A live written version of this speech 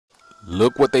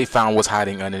Look what they found was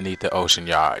hiding underneath the ocean,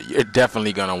 y'all. You're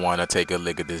definitely gonna want to take a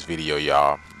look at this video,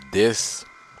 y'all. This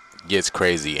gets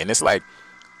crazy, and it's like,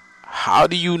 how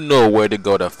do you know where to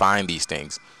go to find these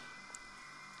things?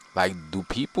 Like, do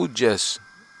people just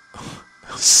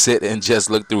sit and just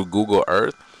look through Google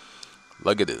Earth?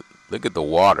 Look at it. Look at the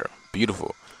water.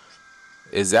 Beautiful.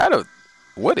 Is that a,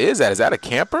 what is that? Is that a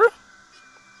camper?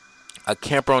 A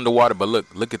camper on the water. But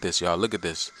look at this, y'all. Look at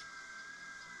this.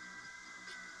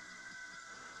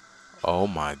 Oh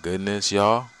my goodness,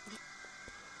 y'all.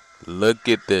 Look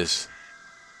at this.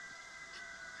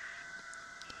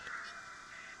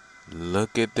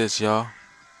 Look at this, y'all.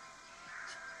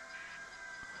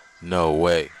 No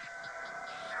way.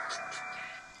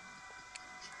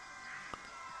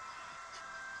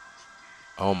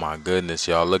 Oh my goodness,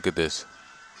 y'all. Look at this.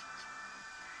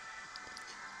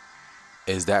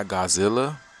 Is that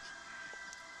Godzilla?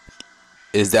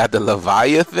 Is that the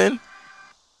Leviathan?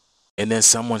 And then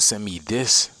someone sent me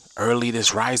this early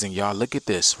this rising, y'all. Look at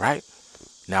this, right?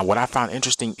 Now, what I found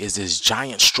interesting is this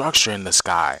giant structure in the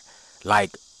sky.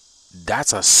 Like,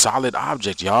 that's a solid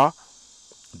object, y'all.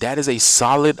 That is a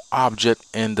solid object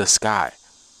in the sky.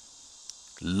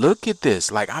 Look at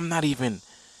this. Like, I'm not even,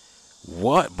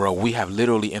 what, bro? We have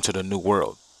literally entered a new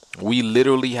world. We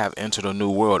literally have entered a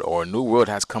new world, or a new world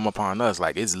has come upon us.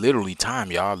 Like, it's literally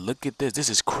time, y'all. Look at this. This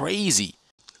is crazy.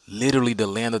 Literally the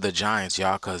land of the giants,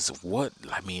 y'all. Because what,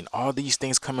 I mean, all these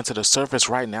things coming to the surface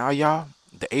right now, y'all.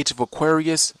 The age of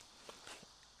Aquarius,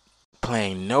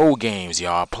 playing no games,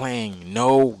 y'all. Playing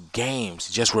no games.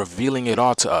 Just revealing it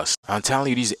all to us. I'm telling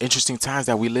you, these interesting times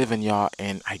that we live in, y'all.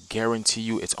 And I guarantee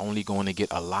you it's only going to get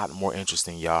a lot more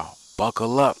interesting, y'all.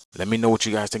 Buckle up. Let me know what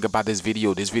you guys think about this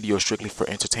video. This video is strictly for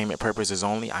entertainment purposes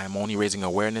only. I am only raising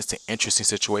awareness to interesting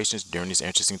situations during these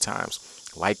interesting times.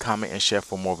 Like, comment, and share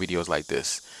for more videos like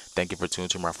this. Thank you for tuning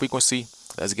to my frequency.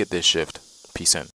 Let's get this shift. Peace in.